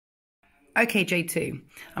Okay, J2,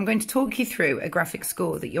 I'm going to talk you through a graphic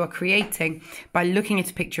score that you are creating by looking at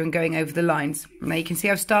a picture and going over the lines. Now you can see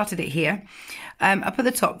I've started it here. Up at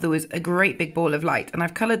the top there was a great big ball of light, and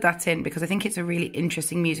I've coloured that in because I think it's a really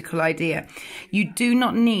interesting musical idea. You do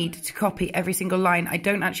not need to copy every single line. I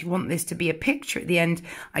don't actually want this to be a picture at the end.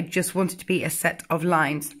 I just want it to be a set of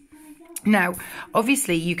lines. Now,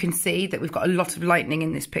 obviously, you can see that we've got a lot of lightning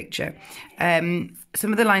in this picture.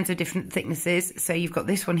 Some of the lines are different thicknesses. So you've got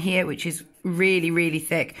this one here, which is really, really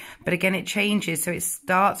thick. But again, it changes. So it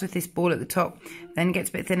starts with this ball at the top, then gets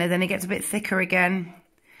a bit thinner, then it gets a bit thicker again,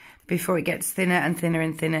 before it gets thinner and thinner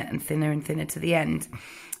and thinner and thinner and thinner to the end.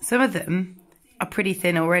 Some of them are pretty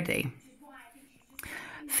thin already.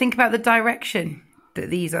 Think about the direction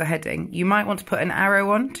that these are heading. You might want to put an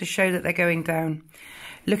arrow on to show that they're going down.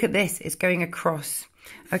 Look at this, it's going across.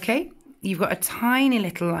 Okay, you've got a tiny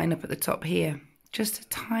little line up at the top here. Just a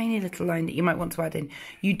tiny little line that you might want to add in.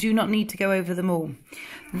 You do not need to go over them all.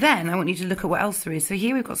 Then I want you to look at what else there is. So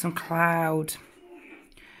here we've got some cloud.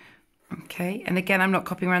 Okay, and again, I'm not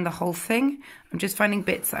copying around the whole thing. I'm just finding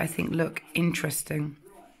bits that I think look interesting.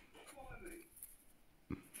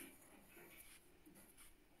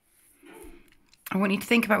 I want you to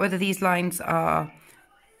think about whether these lines are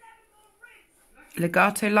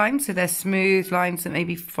legato lines, so they're smooth lines that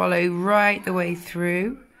maybe follow right the way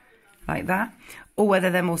through, like that, or whether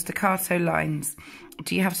they're more staccato lines.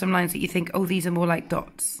 Do you have some lines that you think, oh, these are more like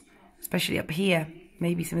dots, especially up here?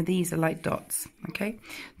 Maybe some of these are like dots, okay?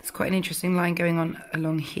 There's quite an interesting line going on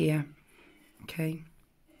along here, okay?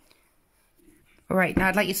 All right, now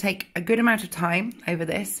I'd like you to take a good amount of time over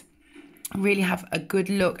this, really have a good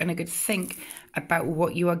look and a good think about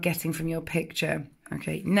what you are getting from your picture.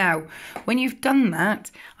 Okay, now, when you've done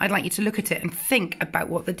that, I'd like you to look at it and think about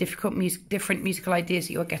what the different musical ideas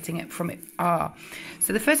that you're getting from it are.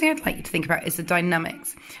 So the first thing I'd like you to think about is the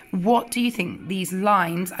dynamics. What do you think these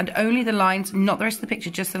lines, and only the lines, not the rest of the picture,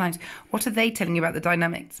 just the lines, what are they telling you about the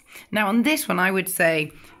dynamics? Now, on this one, I would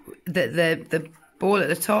say that the ball at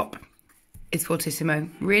the top is fortissimo,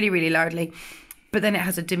 really, really loudly, but then it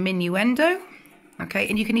has a diminuendo, okay,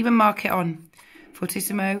 and you can even mark it on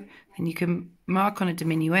fortissimo, and you can mark on a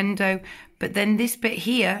diminuendo, but then this bit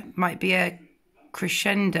here might be a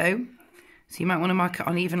crescendo, so you might want to mark it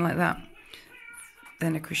on even like that,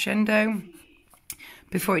 then a crescendo,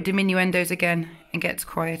 before it diminuendos again and gets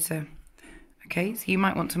quieter. Okay, so you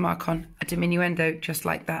might want to mark on a diminuendo just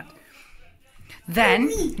like that. Then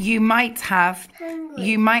you might have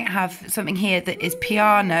something here that is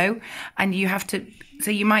piano, and you have to,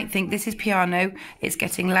 so you might think this is piano, it's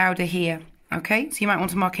getting louder here. Okay, so you might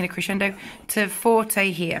want to mark in a crescendo to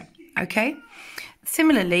forte here, okay?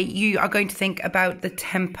 Similarly, you are going to think about the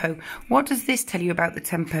tempo. What does this tell you about the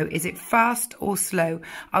tempo? Is it fast or slow?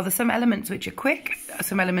 Are there some elements which are quick,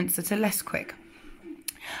 some elements that are less quick?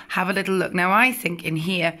 Have a little look. Now, I think in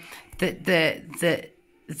here that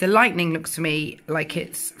the lightning looks to me like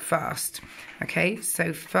it's fast. Okay,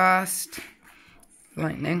 so fast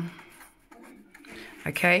lightning.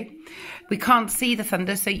 Okay, we can't see the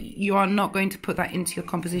thunder, so you are not going to put that into your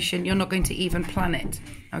composition. You're not going to even plan it,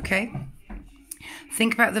 okay?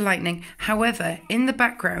 Think about the lightning. However, in the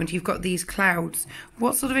background, you've got these clouds.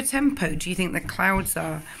 What sort of a tempo do you think the clouds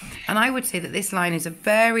are? And I would say that this line is a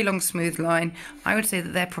very long, smooth line. I would say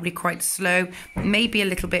that they're probably quite slow, maybe a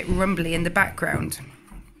little bit rumbly in the background.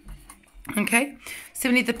 Okay,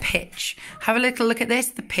 similarly the pitch. Have a little look at this,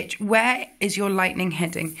 the pitch. Where is your lightning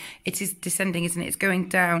heading? It is descending, isn't it? It's going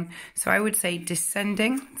down. So I would say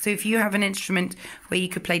descending. So if you have an instrument where you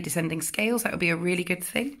could play descending scales, that would be a really good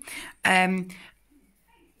thing.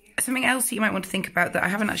 Something else that you might want to think about that I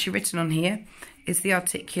haven't actually written on here is the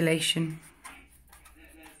articulation.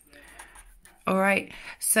 All right,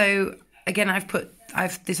 so again,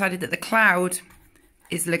 I've decided that the cloud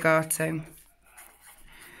is legato.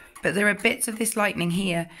 But there are bits of this lightning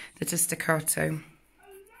here that are staccato.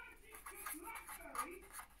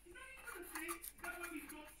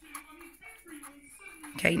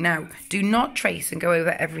 Okay, now, do not trace and go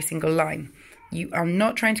over every single line. You are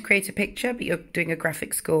not trying to create a picture, but you're doing a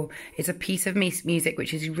graphic score. It's a piece of music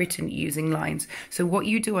which is written using lines. So what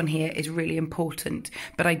you do on here is really important.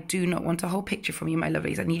 But I do not want a whole picture from you, my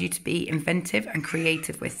lovelies. I need you to be inventive and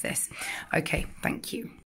creative with this. Okay, thank you.